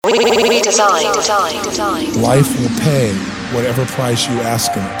Redesign. Life will pay whatever price you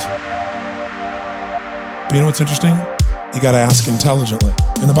ask in it. But you know what's interesting? You got to ask intelligently.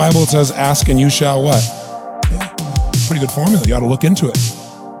 In the Bible, it says, ask and you shall what? Yeah, pretty good formula. You ought to look into it.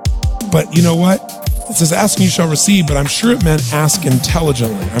 But you know what? It says, ask and you shall receive, but I'm sure it meant ask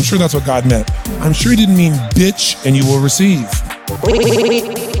intelligently. I'm sure that's what God meant. I'm sure he didn't mean bitch and you will receive.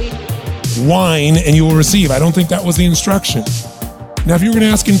 Whine and you will receive. I don't think that was the instruction. Now, if you were going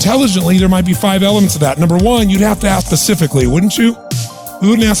to ask intelligently, there might be 5 elements of that. Number 1, you'd have to ask specifically, wouldn't you? We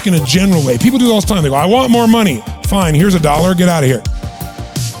wouldn't ask in a general way. People do it all the time. They go, I want more money. Fine, here's $1, get out of here.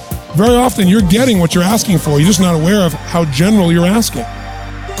 Very often, you're getting what you're asking for. You're just not aware of how general you're asking.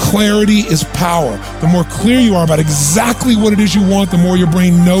 Clarity is power. The more clear you are about exactly what it is you want, the more your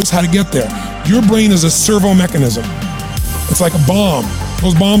brain knows how to get there. Your brain is a servo mechanism. It's like a bomb.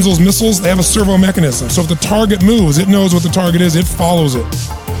 Those bombs, those missiles, they have a servo mechanism. So if the target moves, it knows what the target is, it follows it.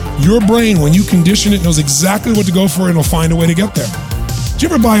 Your brain, when you condition it, knows exactly what to go for and it'll find a way to get there. Do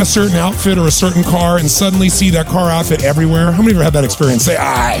you ever buy a certain outfit or a certain car and suddenly see that car outfit everywhere? How many of you have had that experience? Say,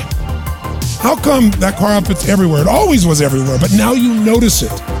 aye. How come that car outfit's everywhere? It always was everywhere, but now you notice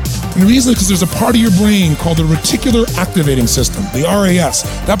it. And the reason is because there's a part of your brain called the reticular activating system, the RAS.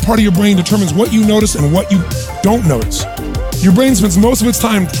 That part of your brain determines what you notice and what you don't notice. Your brain spends most of its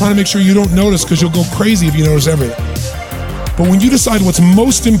time trying to make sure you don't notice because you'll go crazy if you notice everything. But when you decide what's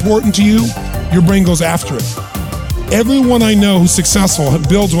most important to you, your brain goes after it. Everyone I know who's successful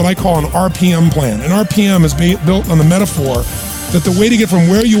builds what I call an RPM plan. An RPM is built on the metaphor that the way to get from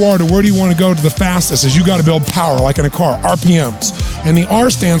where you are to where do you want to go to the fastest is you got to build power, like in a car, RPMs. And the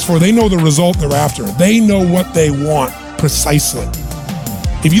R stands for they know the result they're after. They know what they want precisely.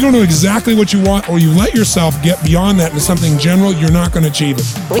 If you don't know exactly what you want or you let yourself get beyond that into something general, you're not going to achieve it.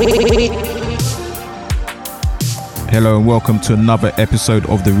 Hello and welcome to another episode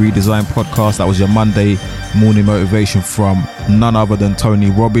of the Redesign Podcast. That was your Monday morning motivation from none other than Tony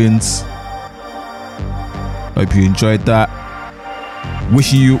Robbins. Hope you enjoyed that.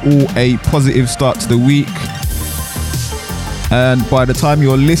 Wishing you all a positive start to the week. And by the time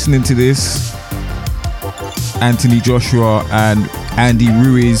you're listening to this, Anthony Joshua and Andy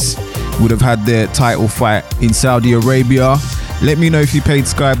Ruiz would have had their title fight in Saudi Arabia. Let me know if you paid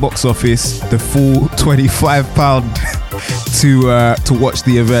Sky Box Office the full £25 to watch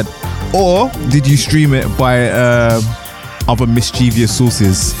the event, or did you stream it by other mischievous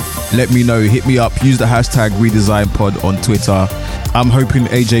sources? Let me know. Hit me up. Use the hashtag RedesignPod on Twitter. I'm hoping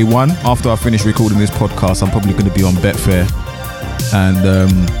AJ won. After I finish recording this podcast, I'm probably going to be on Betfair, and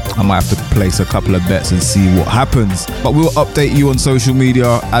I might have to place a couple of bets and see what happens. But we'll update you on social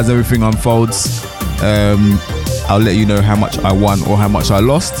media as everything unfolds. I'll let you know how much I won or how much I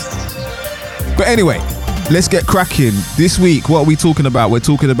lost. But anyway, let's get cracking. This week, what are we talking about? We're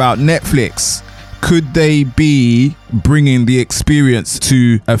talking about Netflix. Could they be bringing the experience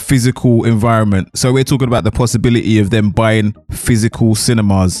to a physical environment? So we're talking about the possibility of them buying physical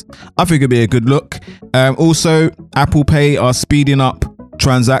cinemas. I think it'd be a good look. Also, Apple Pay are speeding up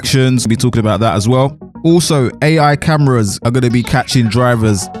transactions. We'll be talking about that as well. Also, AI cameras are going to be catching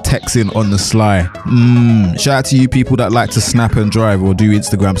drivers texting on the sly. Shout out to you people that like to snap and drive or do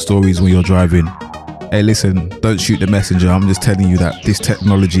Instagram stories when you're driving. Hey, listen, don't shoot the messenger. I'm just telling you that this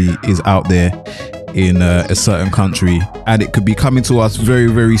technology is out there in a certain country, and it could be coming to us very,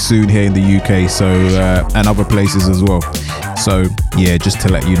 very soon here in the UK. So, and other places as well. So, yeah, just to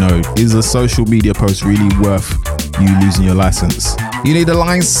let you know, is a social media post really worth you losing your license? You need a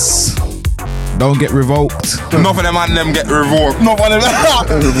license. Don't get revoked. Enough of them and them get revoked. Enough of them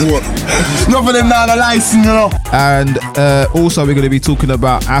Enough of them not a license, you know. And also we're going to be talking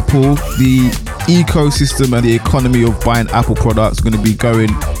about Apple, the ecosystem and the economy of buying Apple products. We're going to be going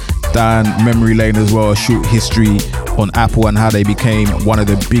down memory lane as well, a short history on Apple and how they became one of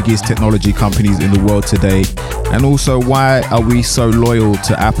the biggest technology companies in the world today. And also, why are we so loyal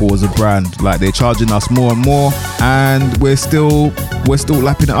to Apple as a brand? Like, they're charging us more and more, and we're still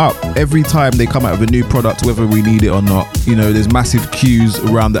lapping it up every time they come out with a new product, whether we need it or not. You know, there's massive queues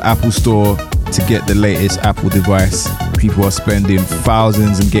around the Apple store to get the latest Apple device. People are spending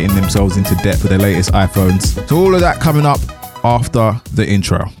thousands and getting themselves into debt for their latest iPhones. So all of that coming up after the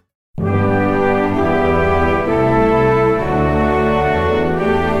intro.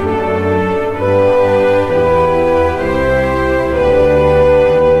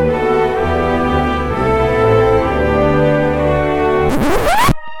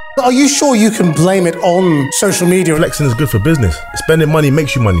 Are you sure you can blame it on social media? Flexing is good for business. Spending money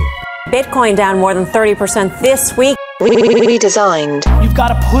makes you money. Bitcoin down more than 30% this week. Redesigned. You've got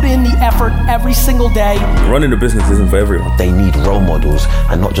to put in the effort every single day. Running a business isn't for everyone. They need role models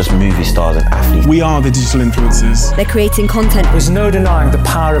and not just movie stars and athletes. We are the digital influencers. They're creating content. There's no denying the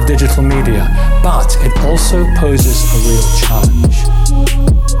power of digital media, but it also poses a real challenge.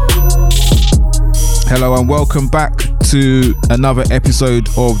 Hello and welcome back to another episode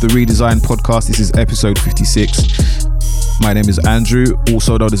of the Redesign Podcast. This is episode 56. My name is Andrew,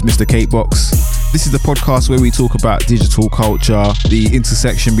 also known as Mr. Catebox. This is the podcast where we talk about digital culture, the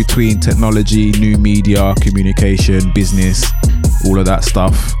intersection between technology, new media, communication, business, all of that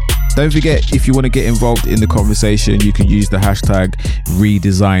stuff. Don't forget, if you want to get involved in the conversation, you can use the hashtag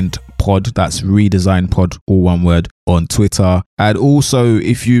RedesignedPod. That's RedesignedPod, all one word, on Twitter. And also,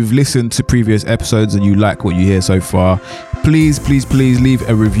 if you've listened to previous episodes and you like what you hear so far, please leave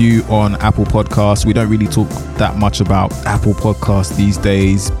a review on Apple Podcasts. We don't really talk that much about Apple Podcasts these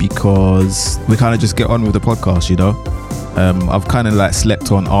days because we kind of just get on with the podcast, you know. I've kind of like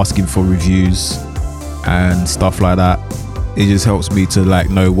slept on asking for reviews and stuff like that. It just helps me to like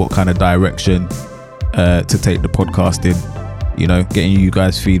know what kind of direction to take the podcast in, you know, getting you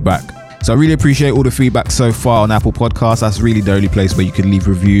guys feedback. So I really appreciate all the feedback so far on Apple Podcasts. That's really the only place where you can leave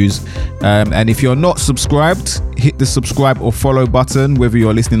reviews. And if you're not subscribed, hit the subscribe or follow button, whether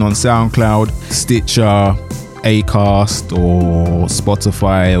you're listening on SoundCloud, Stitcher, Acast or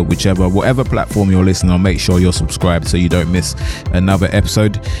Spotify or whatever platform you're listening on. Make sure you're subscribed so you don't miss another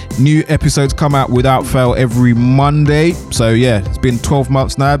episode. New episodes come out without fail every Monday. So yeah, it's been 12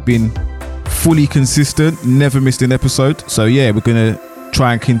 months now. I've been fully consistent, never missed an episode. So yeah, we're gonna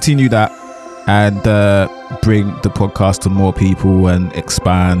try and continue that and bring the podcast to more people and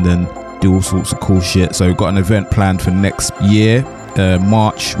expand and do all sorts of cool shit. So we've got an event planned for next year,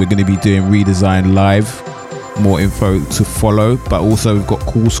 March. We're going to be doing Redesign Live. More info to follow, but also we've got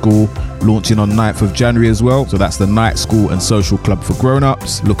Cool School launching on 9th of January as well. So that's the night school and social club for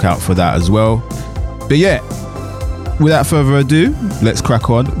grown-ups. Look out for that as well. But yeah, without further ado, let's crack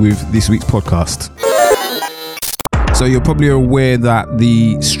on with this week's podcast. So you're probably aware that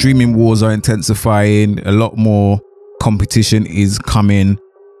the streaming wars are intensifying. A lot more competition is coming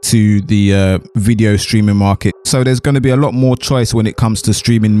to the video streaming market. So there's going to be a lot more choice when it comes to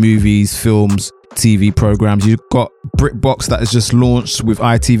streaming movies, films, TV programs. You've got BritBox that has just launched with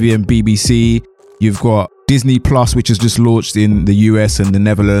ITV and BBC. You've got Disney Plus, which has just launched in the US and the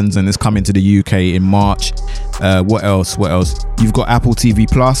Netherlands and is coming to the UK in March. What else? You've got Apple TV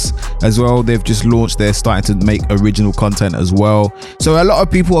Plus as well. They've just launched. They're starting to make original content as well. So a lot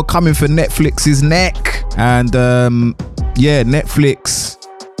of people are coming for Netflix's neck. And yeah, Netflix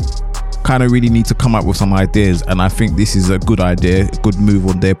kind of really need to come up with some ideas. And I think this is a good idea, a good move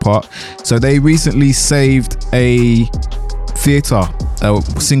on their part. So they recently saved a theatre, a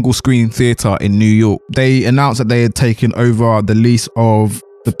single screen theatre in New York. They announced that they had taken over the lease of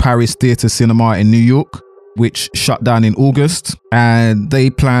the Paris Theatre Cinema in New York, which shut down in August, and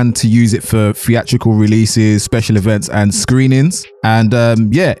they plan to use it for theatrical releases, special events and screenings. And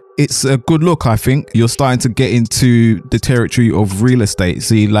yeah, it's a good look. I think you're starting to get into the territory of real estate.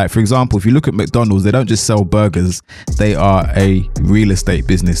 See, like for example, if you look at McDonald's, they don't just sell burgers, they are a real estate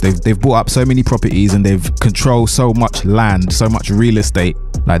business. They've bought up so many properties and they've controlled so much land, so much real estate.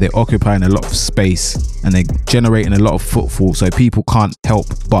 Like they're occupying a lot of space and they're generating a lot of footfall, so people can't help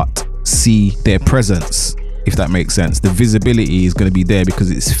but see their presence, if that makes sense. The visibility is going to be there because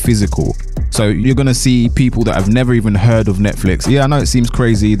it's physical. So you're going to see people that have never even heard of Netflix. Yeah, I know it seems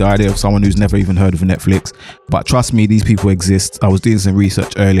crazy, the idea of someone who's never even heard of Netflix, but trust me, these people exist. I was doing some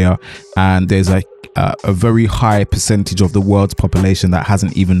research earlier and there's a very high percentage of the world's population that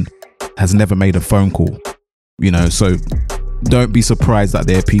has never made a phone call, you know. So don't be surprised that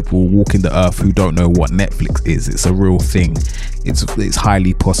there are people walking the earth who don't know what Netflix is. It's a real thing. It's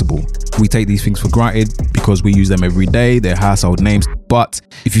highly possible. We take these things for granted because we use them every day. They're household names. But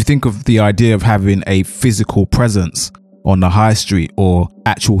if you think of the idea of having a physical presence on the high street or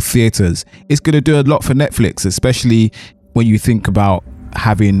actual theaters, it's going to do a lot for Netflix, especially when you think about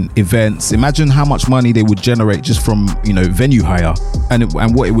having events. Imagine how much money they would generate just from, you know, venue hire and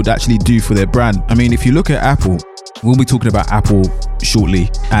what it would actually do for their brand. I mean, if you look at Apple, we'll be talking about Apple shortly,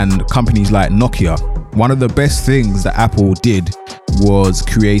 and companies like Nokia. One of the best things that Apple did was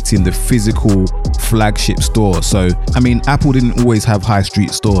creating the physical flagship store. So, I mean, Apple didn't always have high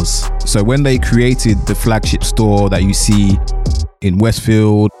street stores. So when they created the flagship store that you see in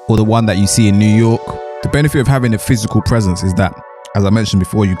Westfield or the one that you see in New York, the benefit of having a physical presence is that, as I mentioned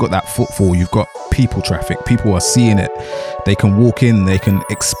before, you've got that footfall, you've got people traffic, people are seeing it. They can walk in, they can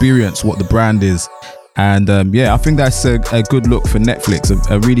experience what the brand is. And I think that's a good look for Netflix,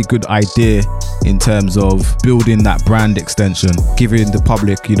 a really good idea in terms of building that brand extension, giving the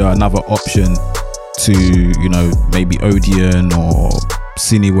public, another option to, maybe Odeon or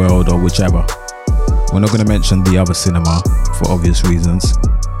Cineworld or whichever. We're not going to mention the other cinema for obvious reasons.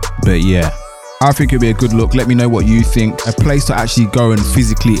 But yeah, I think it'd be a good look. Let me know what you think. A place to actually go and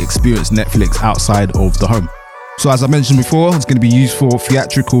physically experience Netflix outside of the home. So as I mentioned before, it's going to be used for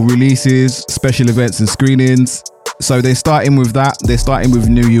theatrical releases, special events and screenings. So they're starting with that. They're starting with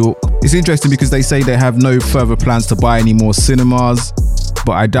New York. It's interesting because they say they have no further plans to buy any more cinemas,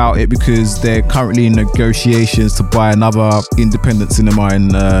 but I doubt it because they're currently in negotiations to buy another independent cinema in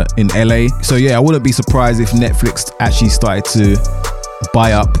LA. So yeah, I wouldn't be surprised if Netflix actually started to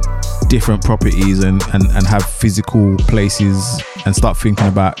buy up different properties and have physical places and start thinking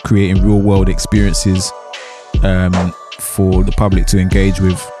about creating real world experiences for the public to engage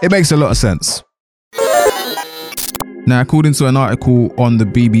with. It makes a lot of sense. Now, according to an article on the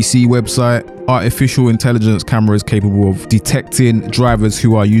BBC website, artificial intelligence cameras capable of detecting drivers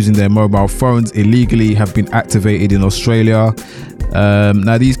who are using their mobile phones illegally have been activated in Australia.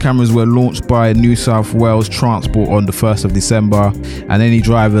 Now, these cameras were launched by New South Wales Transport on the 1st of December, and any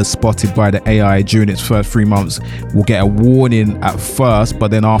drivers spotted by the AI during its first 3 months will get a warning at first, but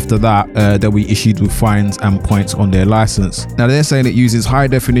then after that, they'll be issued with fines and points on their license. Now, they're saying it uses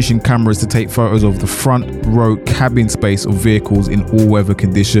high-definition cameras to take photos of the front row cabin space of vehicles in all weather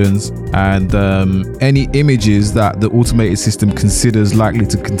conditions, and any images that the automated system considers likely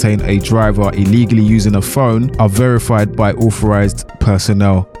to contain a driver illegally using a phone are verified by authorized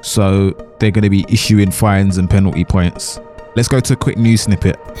personnel, so they're going to be issuing fines and penalty points. Let's go to a quick news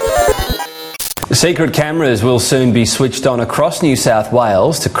snippet. Secret cameras will soon be switched on across New South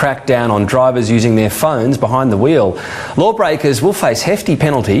Wales to crack down on drivers using their phones behind the wheel. Lawbreakers will face hefty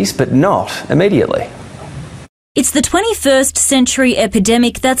penalties, but not immediately. It's the 21st century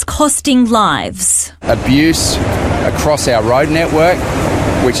epidemic that's costing lives. Abuse across our road network,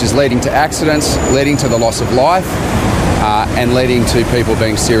 which is leading to accidents, leading to the loss of life, and leading to people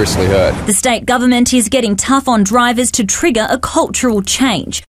being seriously hurt. The state government is getting tough on drivers to trigger a cultural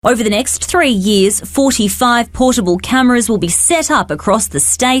change. Over the next 3 years, 45 portable cameras will be set up across the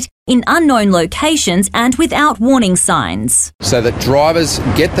state in unknown locations and without warning signs. So that drivers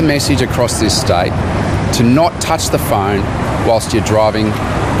get the message across this state to not touch the phone whilst you're driving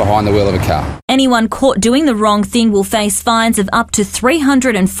behind the wheel of a car. Anyone caught doing the wrong thing will face fines of up to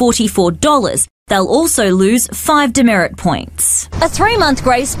 $344. They'll also lose 5 demerit points. A 3-month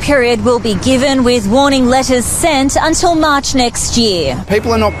grace period will be given with warning letters sent until March next year.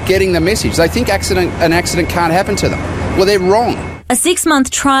 People are not getting the message. They think an accident can't happen to them. Well, they're wrong. A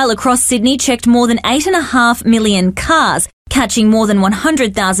 6-month trial across Sydney checked more than 8.5 million cars, catching more than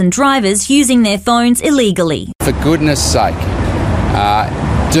 100,000 drivers using their phones illegally. For goodness sake,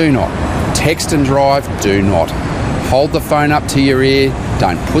 do not text and drive. Do not hold the phone up to your ear.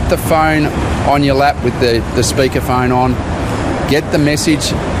 Don't put the phone on your lap with the speakerphone on. Get the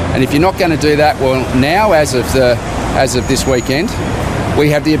message. And if you're not going to do that, well, now as of this weekend, we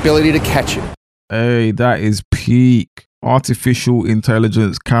have the ability to catch it. Hey, that is peak. Artificial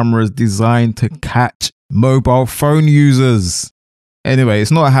intelligence cameras designed to catch mobile phone users. Anyway, it's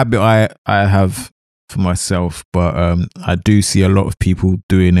not a habit I have for myself, but I do see a lot of people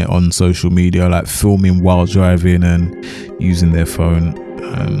doing it on social media, like filming while driving and using their phone.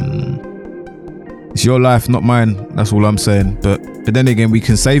 It's your life, not mine. That's all I'm saying. But then again, we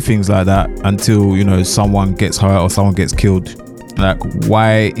can say things like that until, someone gets hurt or someone gets killed. Like,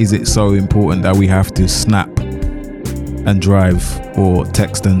 why is it so important that we have to snap and drive or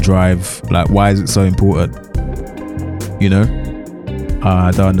text and drive? Like, why is it so important?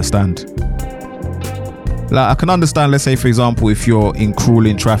 I don't understand. Like, I can understand, let's say, for example, if you're in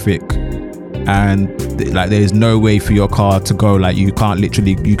crawling traffic and there's no way for your car to go, like you're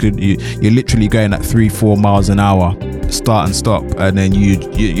literally going at 3-4 miles an hour, start and stop, and then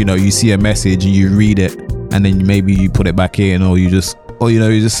you see a message and you read it, and then maybe you put it back in, or you just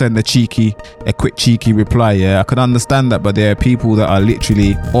send a quick cheeky reply. Yeah, I can understand that, but there are people that are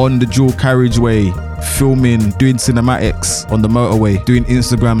literally on the dual carriageway filming, doing cinematics on the motorway, doing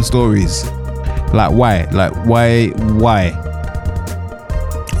Instagram stories. Like, why? Like, why?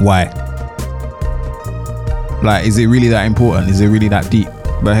 Like, is it really that important? Is it really that deep?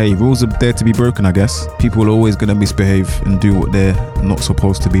 But hey, rules are there to be broken, I guess. People are always going to misbehave and do what they're not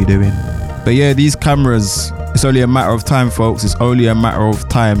supposed to be doing. But yeah, these cameras, it's only a matter of time, folks. It's only a matter of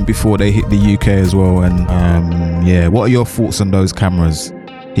time before they hit the UK as well. And yeah, what are your thoughts on those cameras?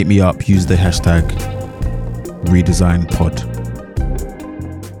 Hit me up. Use the hashtag RedesignPod.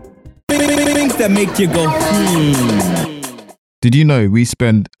 moments that make you go, Did you know we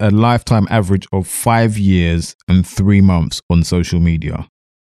spend a lifetime average of 5 years and 3 months on social media?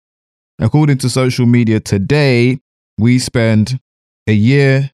 According to Social Media Today, we spend a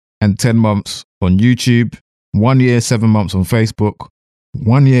year and 10 months on YouTube, 1 year, 7 months on Facebook,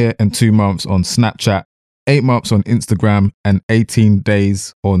 1 year and 2 months on Snapchat, 8 months on Instagram, and 18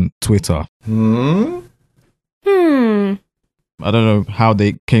 days on Twitter. I don't know how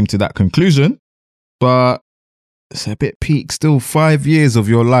they came to that conclusion, but it's a bit peak. Still 5 years of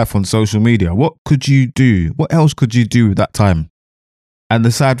your life on social media. What could you do? What else could you do with that time? And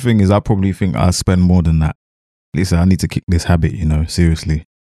the sad thing is, I probably think I'll spend more than that. Listen, I need to kick this habit, seriously.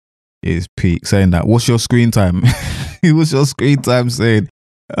 It's peak saying that. What's your screen time? What's your screen time saying?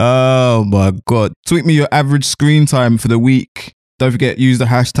 Oh my God. Tweet me your average screen time for the week. Don't forget, use the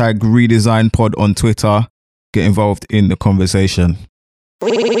hashtag RedesignPod on Twitter. Get involved in the conversation.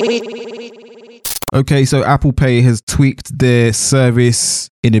 Okay, so Apple Pay has tweaked their service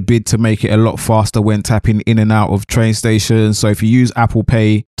in a bid to make it a lot faster when tapping in and out of train stations. So if you use Apple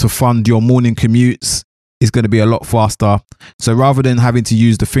Pay to fund your morning commutes, it's going to be a lot faster. So rather than having to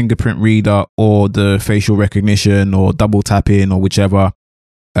use the fingerprint reader or the facial recognition or double tap in or whichever,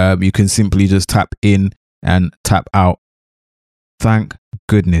 you can simply just tap in and tap out. Thank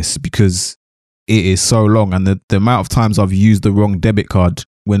goodness, because it is so long, and the amount of times I've used the wrong debit card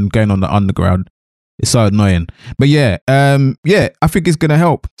when going on the underground, it's so annoying. But I think it's going to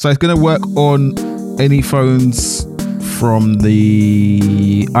help. So it's going to work on any phones from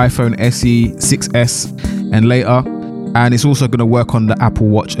the iPhone SE, 6S and later. And it's also going to work on the Apple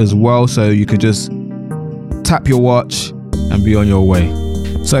Watch as well. So you can just tap your watch and be on your way.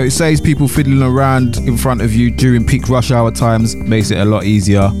 So it saves people fiddling around in front of you during peak rush hour times, makes it a lot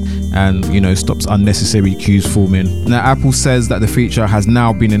easier, and stops unnecessary queues forming. Now, Apple says that the feature has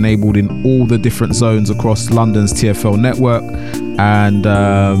now been enabled in all the different zones across London's TfL network, and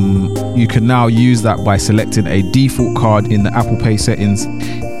you can now use that by selecting a default card in the Apple Pay settings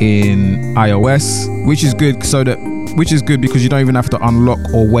in iOS, which is good because you don't even have to unlock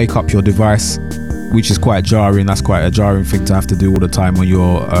or wake up your device, which is quite jarring. That's quite a jarring thing to have to do all the time when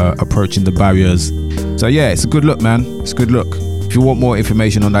you're approaching the barriers. So yeah, it's a good look, man. It's a good look. If you want more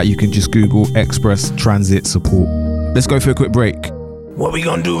information on that, you can just Google Express Transit Support. Let's go for a quick break. What we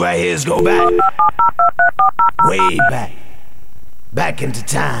gonna do right here is go back. Way back into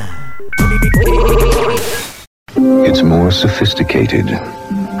time. It's more sophisticated,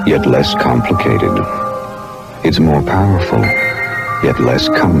 yet less complicated. It's more powerful, yet less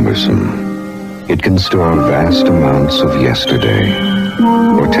cumbersome. It can store vast amounts of yesterday,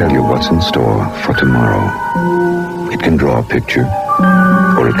 or tell you what's in store for tomorrow. It can draw a picture,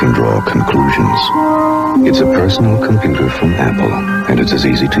 or it can draw conclusions. It's a personal computer from Apple, and it's as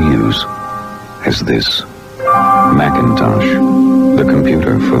easy to use as this. Macintosh, the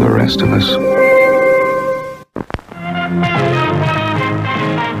computer for the rest of us.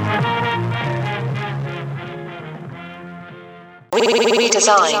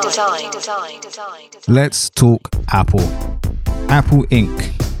 Let's talk Apple. Apple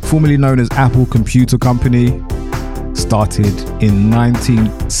Inc., formerly known as Apple Computer Company, started in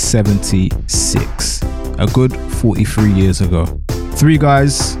 1976, a good 43 years ago. 3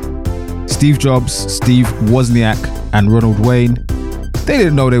 guys, Steve Jobs, Steve Wozniak, and Ronald Wayne. They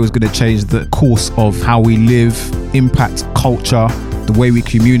didn't know they was going to change the course of how we live, impact culture, the way we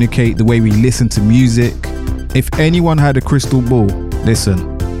communicate, the way we listen to music. If anyone had a crystal ball, listen,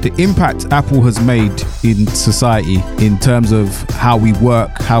 the impact Apple has made in society in terms of how we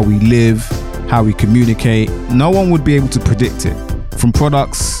work, how we live, how we communicate, no one would be able to predict it. From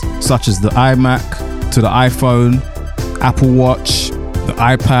products such as the iMac to the iPhone, Apple Watch, the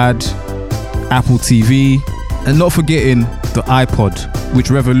iPad, Apple TV, and not forgetting the iPod, which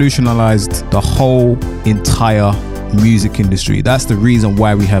revolutionized the whole entire music industry. That's the reason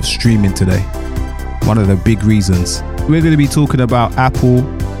why we have streaming today. One of the big reasons. We're going to be talking about Apple,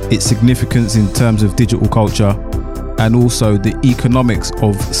 its significance in terms of digital culture, and also the economics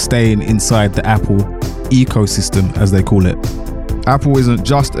of staying inside the Apple ecosystem, as they call it. Apple isn't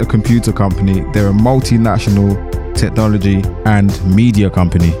just a computer company, they're a multinational technology and media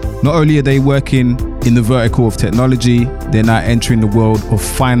company. Not only are they working in the vertical of technology, they're now entering the world of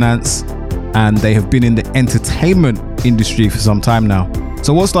finance, and they have been in the entertainment industry for some time now.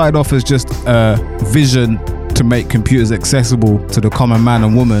 So what started off as just a vision to make computers accessible to the common man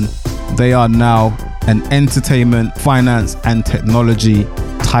and woman, they are now an entertainment, finance and technology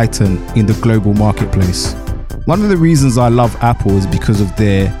titan in the global marketplace. One of the reasons I love Apple is because of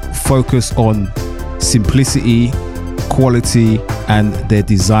their focus on simplicity, quality and their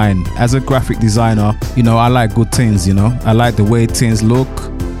design. As a graphic designer, you know, I like good things, you know. I like the way things look,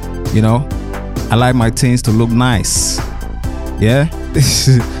 you know. I like my things to look nice. Yeah?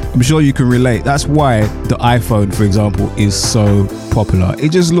 I'm sure you can relate. That's why the iPhone, for example, is so popular.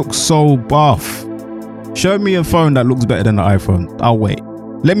 It just looks so buff. Show me a phone that looks better than the iPhone. I'll wait.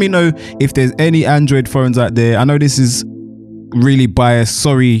 Let me know if there's any Android phones out there. I know this is really biased.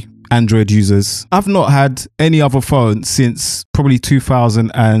 Sorry, Android users. I've not had any other phone since probably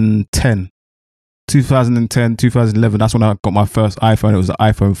 2010. 2010, 2011. That's when I got my first iPhone. It was the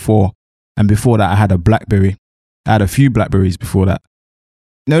iPhone 4. And before that, I had a BlackBerry. I had a few Blackberries before that.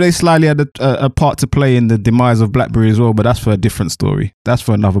 You know, they slightly had a part to play in the demise of BlackBerry as well, but that's for a different story. That's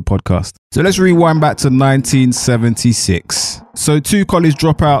for another podcast. So let's rewind back to 1976. So 2 college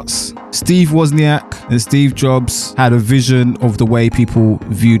dropouts, Steve Wozniak and Steve Jobs, had a vision of the way people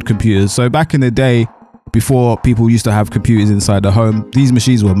viewed computers. So back in the day, before people used to have computers inside the home, these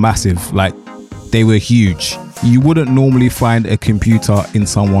machines were massive. Like, they were huge. You wouldn't normally find a computer in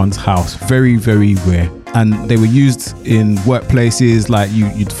someone's house. Very, very rare. And they were used in workplaces. Like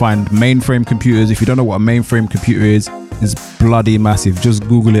you'd find mainframe computers. If you don't know what a mainframe computer is, it's bloody massive. Just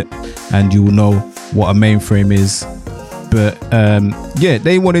Google it and you will know what a mainframe is. But yeah,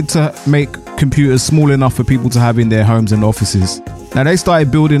 they wanted to make computers small enough for people to have in their homes and offices. Now they started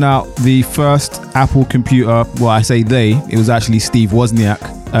building out the first Apple computer. Well, I say they, it was actually Steve Wozniak.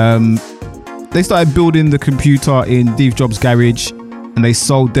 They started building the computer in Steve Jobs' garage and they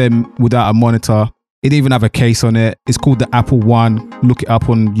sold them without a monitor. It didn't even have a case on it. It's called the Apple One. Look it up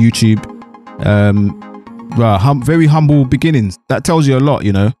on YouTube. Very humble beginnings. That tells you a lot,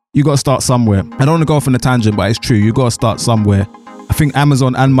 you know. You got to start somewhere. I don't want to go off on a tangent, but it's true. You got to start somewhere. I think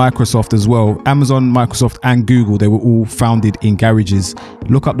Amazon and Microsoft as well. Amazon, Microsoft and Google, they were all founded in garages.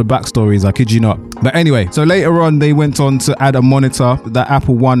 Look up the backstories, I kid you not. But anyway, so later on, they went on to add a monitor. That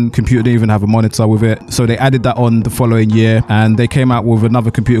Apple One computer didn't even have a monitor with it. So they added that on the following year. And they came out with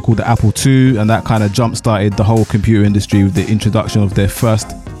another computer called the Apple II. And that kind of jump-started the whole computer industry with the introduction of their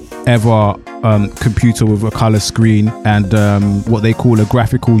first ever computer with a color screen and what they call a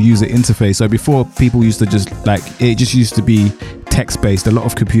graphical user interface. So before, people used to just it just used to be text-based. A lot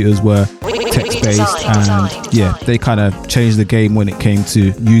of computers were text-based, and yeah, they kind of changed the game when it came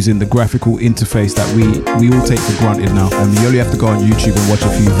to using the graphical interface that we all take for granted now. And you only have to go on YouTube and watch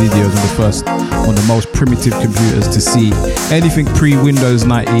a few videos on the most primitive computers to see anything pre-Windows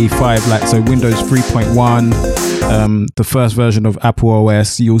 95, like so Windows 3.1, the first version of Apple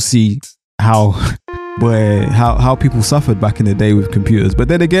OS. You'll see how people suffered back in the day with computers. But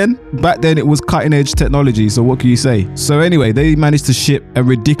then again, back then it was cutting edge technology, so what can you say? So anyway, they managed to ship a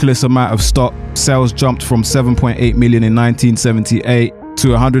ridiculous amount of stock. Sales jumped from 7.8 million in 1978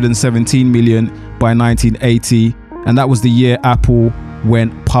 to 117 million by 1980, and that was the year Apple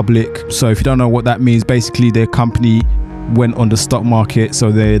went public. So if you don't know what that means, basically their company went on the stock market,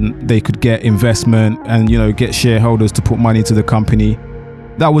 so then they could get investment and, you know, get shareholders to put money into the company.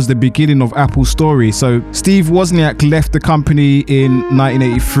 That was the beginning of Apple's story. So Steve Wozniak left the company in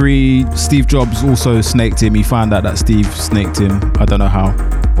 1983. Steve Jobs also snaked him. He found out that Steve snaked him. I don't know how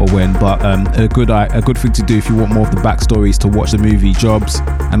or when, but a good thing to do if you want more of the backstories, to watch the movie Jobs.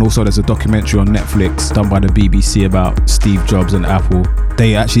 And also there's a documentary on Netflix done by the BBC about Steve Jobs and Apple.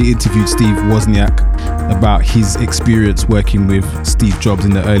 They actually interviewed Steve Wozniak about his experience working with Steve Jobs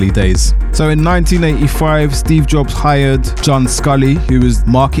in the early days. So in 1985, Steve Jobs hired John Scully, who was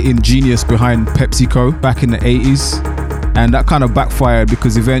marketing genius behind PepsiCo back in the 80s. And that kind of backfired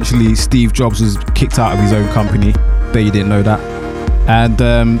because eventually Steve Jobs was kicked out of his own company. Bet you didn't know that.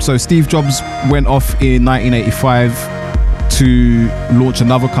 And so Steve Jobs went off in 1985 to launch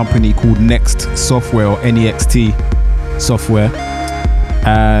another company called Next Software, or NEXT Software.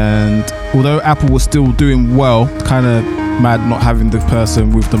 And although Apple was still doing well, kind of mad not having the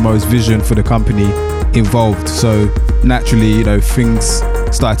person with the most vision for the company involved. So naturally, you know, things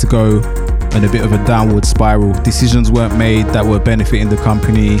started to go in a bit of a downward spiral. Decisions weren't made that were benefiting the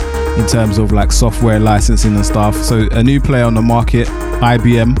company in terms of like software licensing and stuff. So a new player on the market,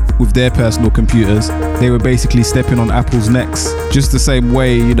 IBM, with their personal computers, they were basically stepping on Apple's necks. Just the same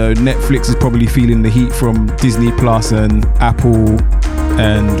way, you know, Netflix is probably feeling the heat from Disney Plus and Apple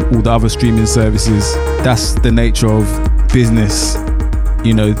and all the other streaming services. That's the nature of business.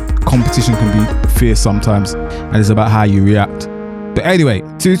 You know, competition can be fierce sometimes, and it's about how you react. But anyway,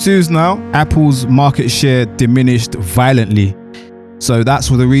 2-2s now. Apple's market share diminished violently. So that's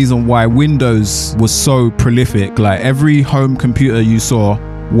the reason why Windows was so prolific. Like every home computer you saw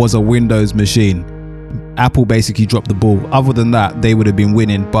was a Windows machine. Apple basically dropped the ball. Other than that, they would have been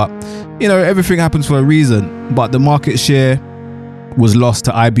winning. But, you know, everything happens for a reason. But the market share was lost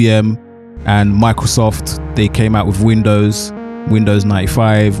to IBM and Microsoft. They came out with Windows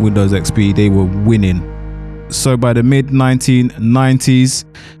 95, Windows XP. They were winning. So by the mid 1990s,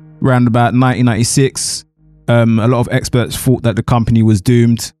 around about 1996, a lot of experts thought that the company was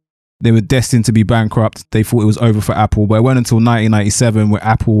doomed. They were destined to be bankrupt. They thought it was over for Apple. But it went until 1997 where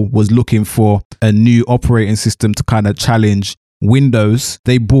Apple was looking for a new operating system to kind of challenge Windows.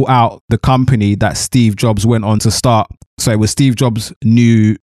 They bought out the company that Steve Jobs went on to start. So it was Steve Jobs'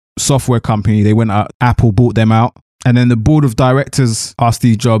 new software company. They went out, Apple bought them out. And then the board of directors asked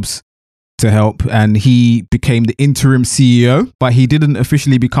Steve Jobs to help, and he became the interim CEO, but he didn't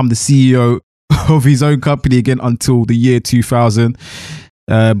officially become the CEO of his own company again until the year 2000.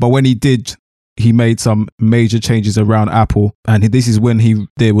 But when he did, he made some major changes around Apple, and this is when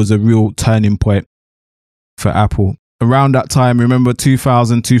there was a real turning point for Apple. Around that time, remember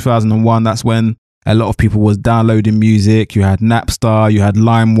 2000, 2001, that's when a lot of people was downloading music. You had Napster, you had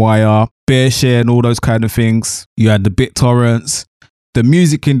LimeWire, BearShare and all those kind of things. You had the BitTorrents. The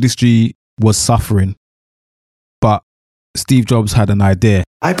music industry was suffering, but Steve Jobs had an idea.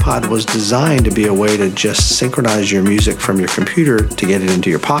 iPod was designed to be a way to just synchronize your music from your computer to get it into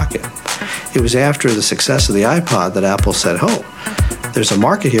your pocket. It was after the success of the iPod that Apple said, there's a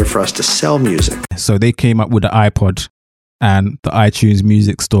market here for us to sell music. So they came up with the iPod and the iTunes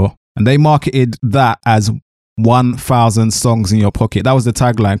Music Store, and they marketed that as 1,000 songs in your pocket. That was the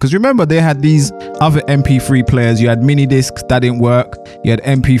tagline. Because remember, they had these other MP3 players. You had mini discs that didn't work. You had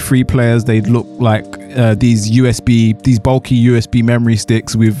MP3 players. They'd look like these bulky USB memory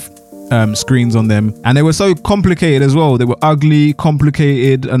sticks with screens on them. And they were so complicated as well. They were ugly,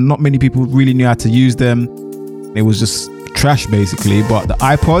 complicated, and not many people really knew how to use them. It was just trash, basically. But the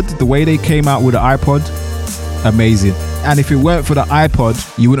iPod, the way they came out with the iPod, amazing. And if it weren't for the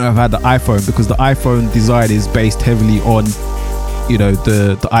iPod, you wouldn't have had the iPhone, because the iPhone design is based heavily on, you know,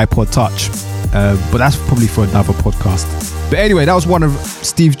 the iPod Touch. But that's probably for another podcast. But anyway, that was one of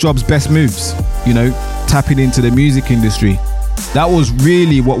Steve Jobs' best moves, you know, tapping into the music industry. That was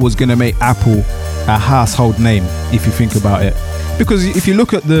really what was going to make Apple a household name, if you think about it. Because if you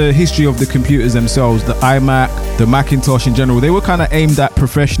look at the history of the computers themselves, the iMac, the Macintosh in general, they were kind of aimed at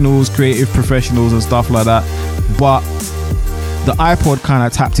professionals, creative professionals and stuff like that. But the iPod kind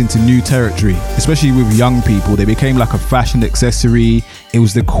of tapped into new territory, especially with young people. They became like a fashion accessory. It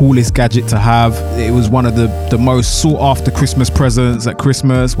was the coolest gadget to have. It was one of the most sought after Christmas presents at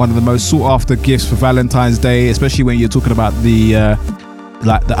Christmas, one of the most sought after gifts for Valentine's Day, especially when you're talking about the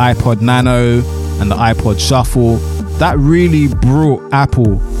iPod Nano and the iPod Shuffle. That really brought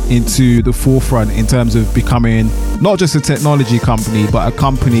Apple into the forefront in terms of becoming not just a technology company, but a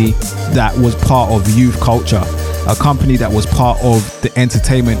company that was part of youth culture, a company that was part of the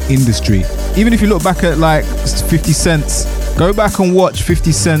entertainment industry. Even if you look back at like 50 Cent's, go back and watch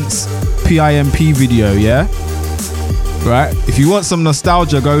 50 Cent's PIMP video, yeah? Right? If you want some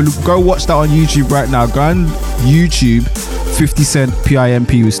nostalgia, go watch that on YouTube right now. Go on YouTube, 50 Cent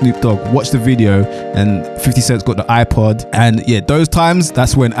PIMP with Snoop Dogg. Watch the video, and 50 Cent's got the iPod. And yeah, those times,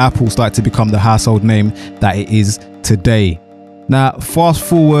 that's when Apple started to become the household name that it is today. Now, fast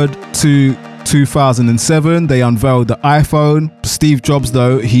forward to 2007, they unveiled the iPhone. Steve Jobs,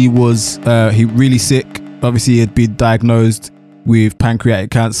 though, he was really sick. Obviously, he had been diagnosed with pancreatic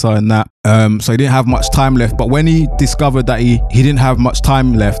cancer and that. So he didn't have much time left. But when he discovered that he didn't have much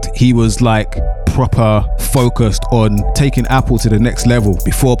time left, he was like proper focused on taking Apple to the next level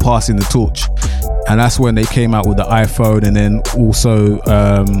before passing the torch. And that's when they came out with the iPhone, and then also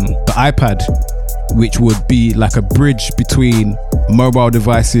the iPad, which would be like a bridge between mobile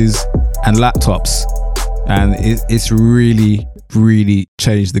devices and laptops. And it's really, really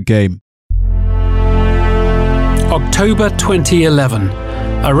changed the game. October 2011.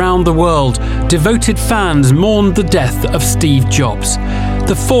 Around the world, devoted fans mourned the death of Steve Jobs,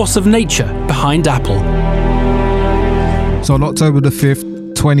 the force of nature behind Apple. So on October the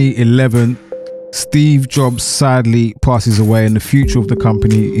 5th, 2011, Steve Jobs sadly passes away, and the future of the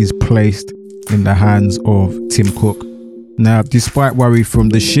company is placed in the hands of Tim Cook. Now, despite worry from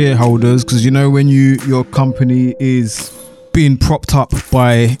the shareholders, because you know when your company is being propped up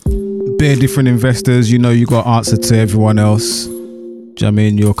by bare different investors, you know you got to answer to everyone else. Do you know what I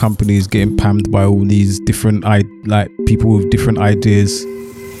mean? Your company is getting pammed by all these different people with different ideas.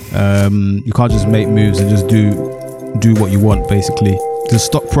 You can't just make moves and just do what you want, basically. The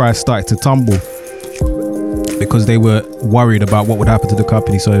stock price started to tumble because they were worried about what would happen to the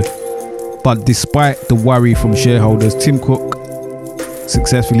company. But despite the worry from shareholders, Tim Cook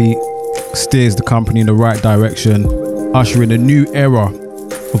successfully steers the company in the right direction, ushering a new era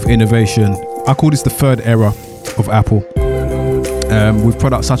of innovation. I call this the third era of Apple. With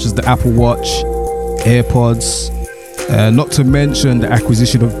products such as the Apple Watch, AirPods, not to mention the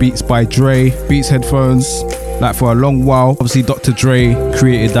acquisition of Beats by Dre, Beats headphones. Like for a long while, obviously Dr. Dre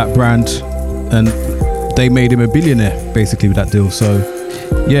created that brand and they made him a billionaire basically with that deal. So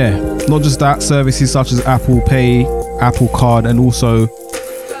yeah, not just that, services such as Apple Pay, Apple Card, and also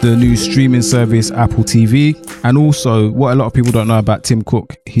the new streaming service Apple TV. And also what a lot of people don't know about Tim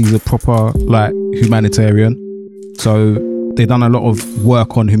Cook, he's a proper like humanitarian. So they've done a lot of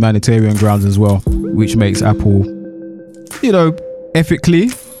work on humanitarian grounds as well, which makes Apple, you know, ethically,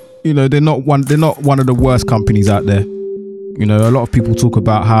 you know, they're not one of the worst companies out there. You know, a lot of people talk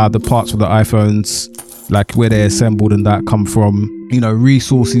about how the parts for the iPhones, like where they're assembled and that, come from, you know,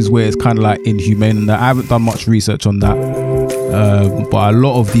 resources where it's kind of like inhumane and that. I haven't done much research on that. But a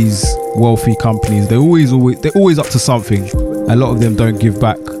lot of these wealthy companies, they're always up to something. A lot of them don't give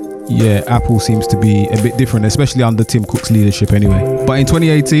back. Yeah, Apple seems to be a bit different, especially under Tim Cook's leadership anyway. But in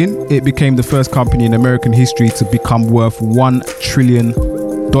 2018, it became the first company in American history to become worth $1 trillion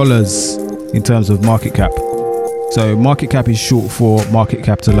in terms of market cap. So market cap is short for market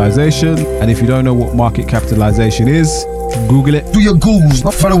capitalization. And if you don't know what market capitalization is, Google it. Do your Googles,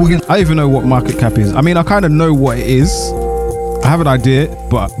 not follow again. I don't even know what market cap is. I mean, I kind of know what it is. I have an idea,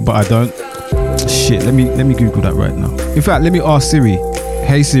 but I don't. Shit, let me Google that right now. In fact, let me ask Siri.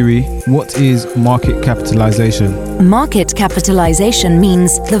 Hey Siri, what is market capitalization? Market capitalization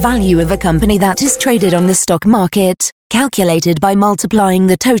means the value of a company that is traded on the stock market, calculated by multiplying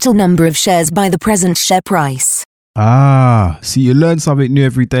the total number of shares by the present share price. Ah, see, you learn something new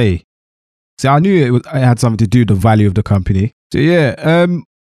every day. See, I knew it had something to do with the value of the company. So yeah,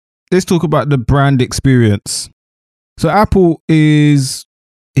 let's talk about the brand experience. So Apple is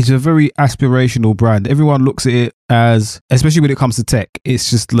a very aspirational brand. Everyone looks at it as, especially when it comes to tech,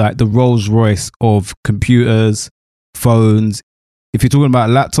 it's just like the Rolls Royce of computers, phones. If you're talking about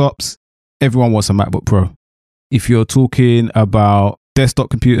laptops, everyone wants a MacBook Pro. If you're talking about desktop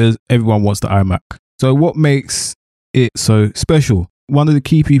computers, everyone wants the iMac. So what makes it so special? One of the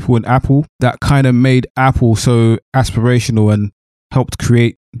key people in Apple that kind of made Apple so aspirational and helped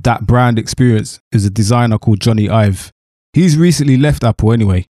create that brand experience is a designer called Johnny Ive. He's recently left Apple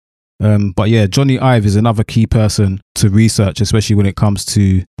anyway. But yeah, Johnny Ive is another key person to research, especially when it comes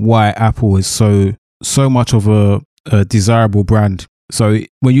to why Apple is so much of a desirable brand. So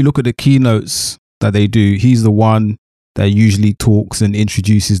when you look at the keynotes that they do, he's the one that usually talks and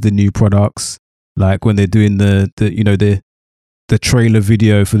introduces the new products. Like when they're doing the trailer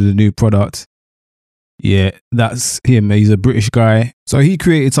video for the new product. Yeah, that's him. He's a British guy. So he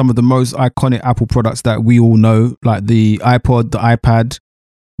created some of the most iconic Apple products that we all know, like the iPod, the iPad,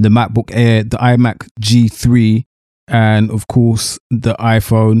 the MacBook Air, the iMac G3, and of course the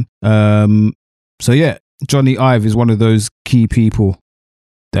iPhone. So yeah, Johnny Ive is one of those key people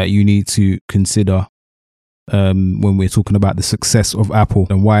that you need to consider when we're talking about the success of Apple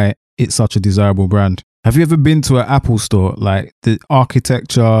and why it's such a desirable brand. Have you ever been to an Apple store? Like the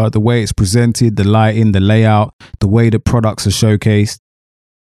architecture, the way it's presented, the lighting, the layout, the way the products are showcased.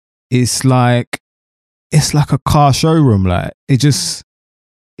 It's like a car showroom. Like it just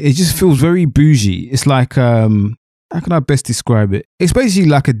feels very bougie. It's like how can I best describe it? It's basically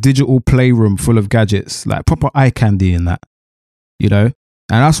like a digital playroom full of gadgets, like proper eye candy in that, you know? And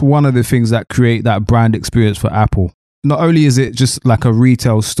that's one of the things that create that brand experience for Apple. Not only is it just like a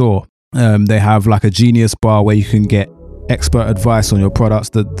retail store, they have like a Genius bar where you can get expert advice on your products.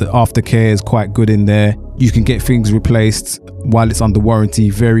 The aftercare is quite good in there. You can get things replaced while it's under warranty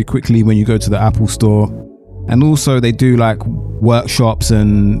very quickly when you go to the Apple store. And also they do like workshops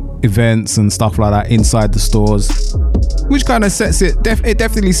and events and stuff like that inside the stores, which kind of sets it, it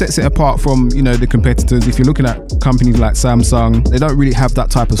definitely sets it apart from, you know, the competitors. If you're looking at companies like Samsung, they don't really have that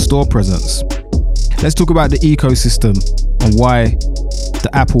type of store presence. Let's talk about the ecosystem and why the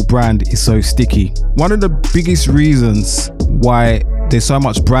Apple brand is so sticky. One of the biggest reasons why there's so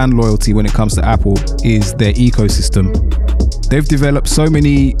much brand loyalty when it comes to Apple is their ecosystem. They've developed so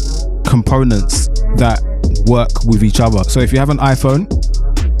many components that work with each other. So if you have an iPhone,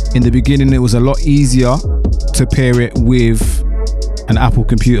 in the beginning it was a lot easier to pair it with an Apple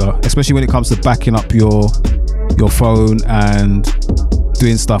computer, especially when it comes to backing up your phone and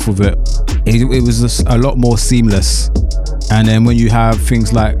doing stuff with it. It was just a lot more seamless. And then when you have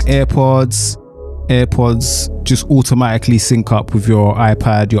things like AirPods just automatically sync up with your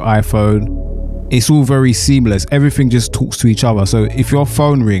iPad, your iPhone. It's all very seamless. Everything just talks to each other. So if your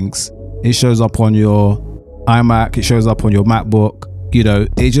phone rings, it shows up on your iMac, it shows up on your MacBook, You know,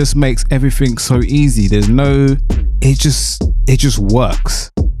 it just makes everything so easy. It just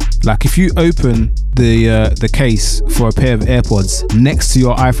works. Like if you open the case for a pair of AirPods next to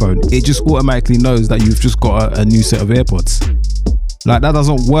your iPhone, it just automatically knows that you've just got a new set of AirPods. Like that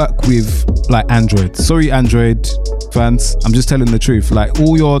doesn't work with like Android. Sorry, Android fans, I'm just telling the truth. Like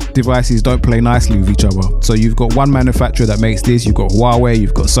all your devices don't play nicely with each other. So you've got one manufacturer that makes this, you've got Huawei,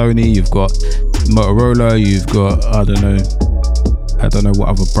 you've got Sony, you've got Motorola, you've got I don't know what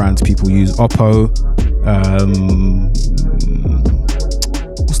other brands people use. Oppo.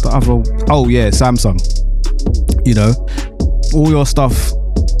 What's the other? Oh yeah, Samsung. You know, all your stuff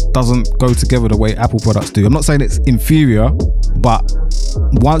doesn't go together the way Apple products do. I'm not saying it's inferior, but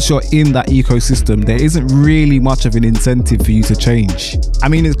once you're in that ecosystem, there isn't really much of an incentive for you to change. I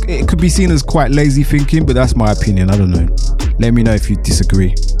mean, it could be seen as quite lazy thinking, but that's my opinion. I don't know. Let me know if you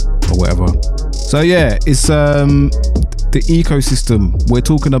disagree or whatever. So yeah, it's the ecosystem. We're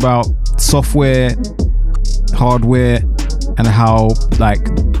talking about software, hardware, and how like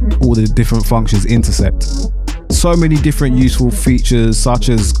all the different functions intersect. So many different useful features such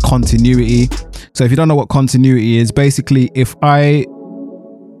as continuity. So if you don't know what continuity is, basically if I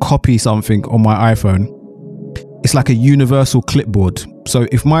copy something on my iPhone, it's like a universal clipboard. So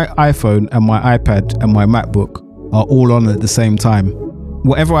if my iPhone and my iPad and my MacBook are all on at the same time,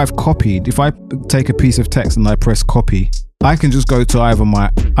 whatever I've copied, if I take a piece of text and I press copy, I can just go to either my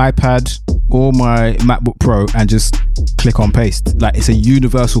iPad or my MacBook Pro and just click on paste. Like it's a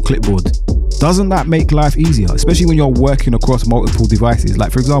universal clipboard. Doesn't that make life easier? Especially when you're working across multiple devices.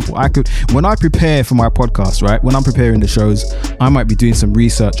 Like for example, when I prepare for my podcast, right? When I'm preparing the shows, I might be doing some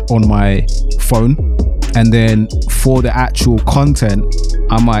research on my phone. And then for the actual content,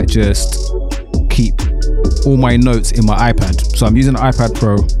 I might just keep all my notes in my iPad. So I'm using the iPad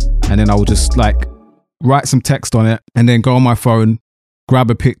Pro, and then I will just like write some text on it and then go on my phone, grab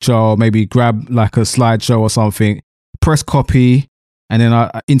a picture or maybe grab like a slideshow or something, press copy, and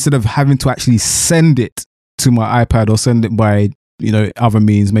then instead of having to actually send it to my iPad or send it by, you know, other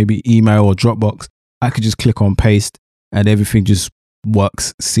means, maybe email or Dropbox, I could just click on paste and everything just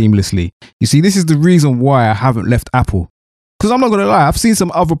works seamlessly. You see, this is the reason why I haven't left Apple. Because I'm not going to lie, I've seen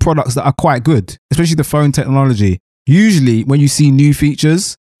some other products that are quite good, especially the phone technology. Usually when you see new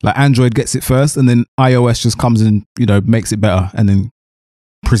features, like Android gets it first and then iOS just comes and, you know, makes it better and then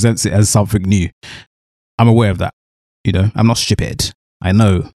presents it as something new. I'm aware of that. You know, I'm not stupid. I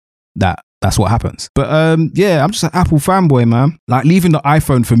know that that's what happens. But yeah, I'm just an Apple fanboy, man. Like leaving the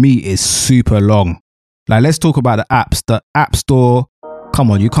iPhone for me is super long. Like let's talk about the apps. The App Store, come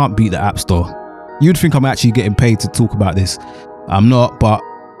on, you can't beat the App Store. You'd think I'm actually getting paid to talk about this. I'm not, but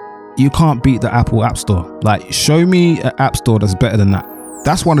you can't beat the Apple App Store. Like show me an App Store that's better than that.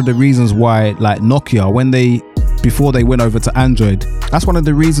 That's one of the reasons why like Nokia, before they went over to Android, that's one of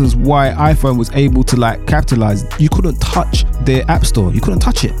the reasons why iPhone was able to like capitalize. You couldn't touch their App Store. You couldn't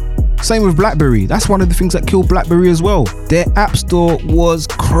touch it. Same with BlackBerry. That's one of the things that killed BlackBerry as well. Their App Store was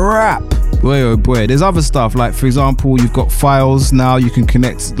crap. Boy, oh boy. There's other stuff. Like for example, you've got files now. You can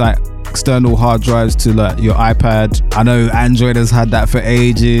connect like external hard drives to like your iPad. I know Android has had that for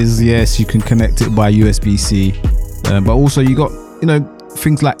ages. Yes, you can connect it by USB-C. But also you got, you know,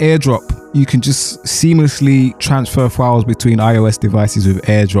 things like AirDrop. You can just seamlessly transfer files between iOS devices with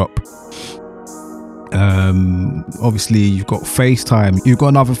AirDrop. Obviously, you've got FaceTime. You've got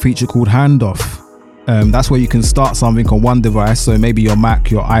another feature called Handoff. That's where you can start something on one device, so maybe your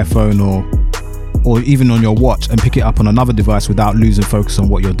Mac, your iPhone, or even on your watch, and pick it up on another device without losing focus on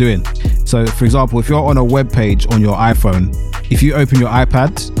what you're doing. So, for example, if you're on a web page on your iPhone, if you open your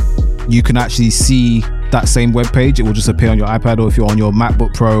iPad, you can actually see that same web page. It will just appear on your iPad, or if you're on your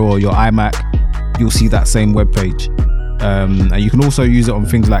MacBook Pro or your iMac, you'll see that same web page. And you can also use it on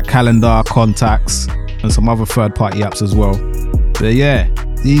things like Calendar, Contacts, and some other third-party apps as well. But yeah,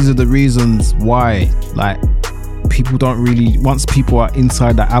 these are the reasons why, like, people don't really, once people are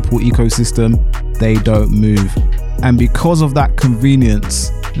inside the Apple ecosystem, they don't move. And because of that convenience,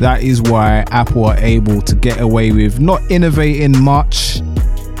 that is why Apple are able to get away with not innovating much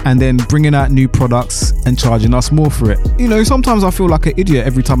and then bringing out new products and charging us more for it. You know, sometimes I feel like an idiot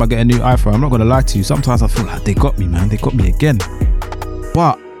every time I get a new iPhone. I'm not gonna lie to you. Sometimes I feel like they got me, man. They got me again.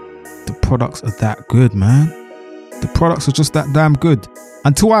 But the products are that good, man. The products are just that damn good.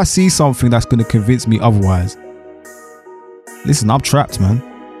 Until I see something that's gonna convince me otherwise. Listen, I'm trapped, man.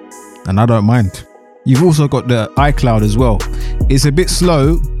 And I don't mind. You've also got the iCloud as well. It's a bit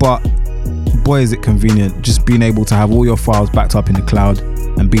slow, but boy is it convenient. Just being able to have all your files backed up in the cloud.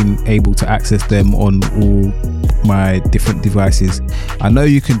 and being able to access them on all my different devices. I know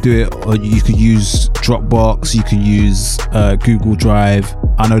you can do it, or you could use Dropbox, you can use Google Drive.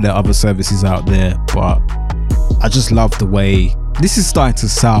 I know there are other services out there, but I just love the way this is starting to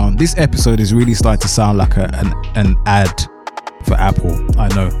sound. This episode is really starting to sound like an ad for Apple. I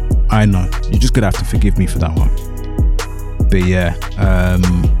know. You're just gonna have to forgive me for that one. But yeah,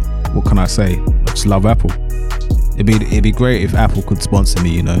 what can I say? I just love Apple. It'd be great if Apple could sponsor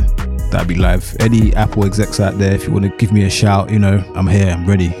me, you know. That'd be live. Any Apple execs out there, if you want to give me a shout, you know, I'm here, I'm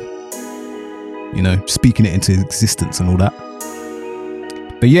ready. You know, speaking it into existence and all that.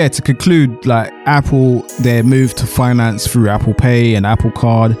 But yeah, to conclude, like Apple, their move to finance through Apple Pay and Apple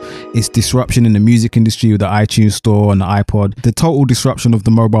Card, its disruption in the music industry with the iTunes Store and the iPod, the total disruption of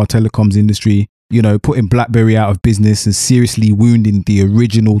the mobile telecoms industry, you know, putting BlackBerry out of business and seriously wounding the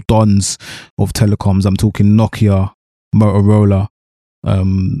original dons of telecoms. I'm talking Nokia, Motorola,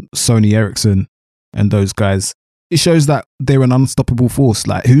 Sony Ericsson and those guys. It shows that they're an unstoppable force.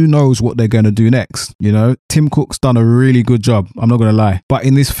 Like, who knows what they're going to do next? You know, Tim Cook's done a really good job. I'm not going to lie. But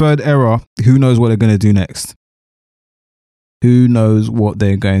in this third era, who knows what they're going to do next? Who knows what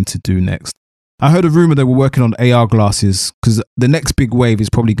they're going to do next? I heard a rumor they were working on AR glasses, because the next big wave is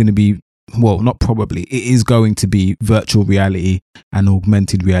probably going to be, well, not probably, it is going to be virtual reality and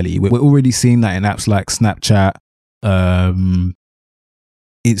augmented reality. We're already seeing that in apps like Snapchat,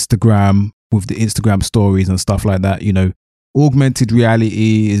 Instagram, with the Instagram stories and stuff like that. You know, augmented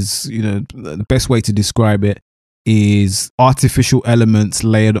reality is, you know, the best way to describe it is artificial elements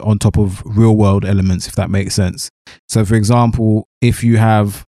layered on top of real world elements, if that makes sense. So for example, if you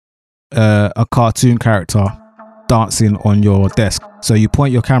have a cartoon character dancing on your desk, so you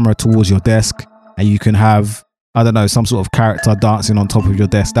point your camera towards your desk and you can have, I don't know, some sort of character dancing on top of your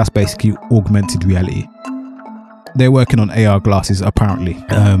desk. That's basically augmented reality. They're working on AR glasses apparently.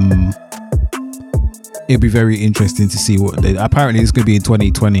 It'll be very interesting to see what they, apparently it's going to be in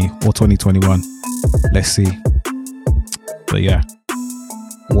 2020 or 2021. Let's see. But yeah,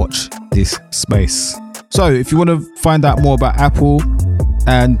 watch this space. So if you want to find out more about Apple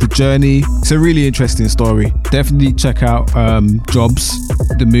and the journey, it's a really interesting story. Definitely check out Jobs,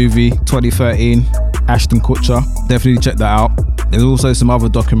 the movie 2013, Ashton Kutcher. Definitely check that out. There's also some other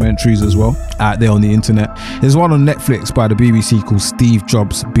documentaries as well out there on the internet. There's one on Netflix by the BBC called Steve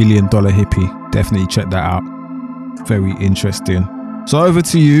Jobs, $1 Billion Hippie. Definitely check that out. Very interesting. So over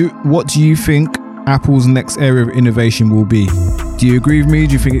to you. What do you think Apple's next area of innovation will be? Do you agree with me?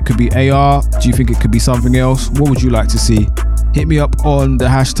 Do you think it could be AR? Do you think it could be something else? What would you like to see? Hit me up on the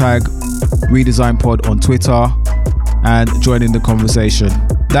hashtag RedesignPod on Twitter and join in the conversation.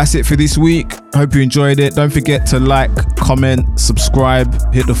 That's it for this week. Hope you enjoyed it. Don't forget to like, comment,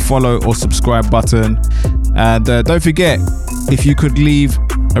 subscribe, hit the follow or subscribe button. And don't forget, if you could leave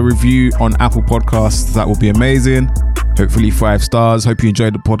a review on Apple Podcasts, that would be amazing. Hopefully 5 stars. Hope you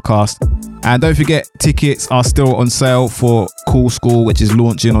enjoyed the podcast. And don't forget, tickets are still on sale for Cool School, which is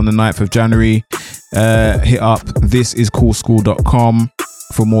launching on the 9th of January. Hit up thisiscoolschool.com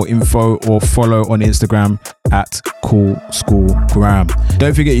for more info, or follow on Instagram at CoolSchoolGram.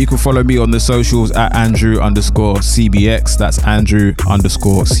 Don't forget, you can follow me on the socials at Andrew_CBX. That's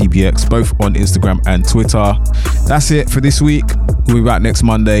Andrew_CBX, both on Instagram and Twitter. That's it for this week. We'll be back next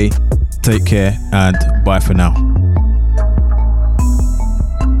Monday. Take care and bye for now.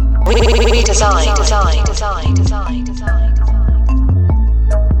 Redesign.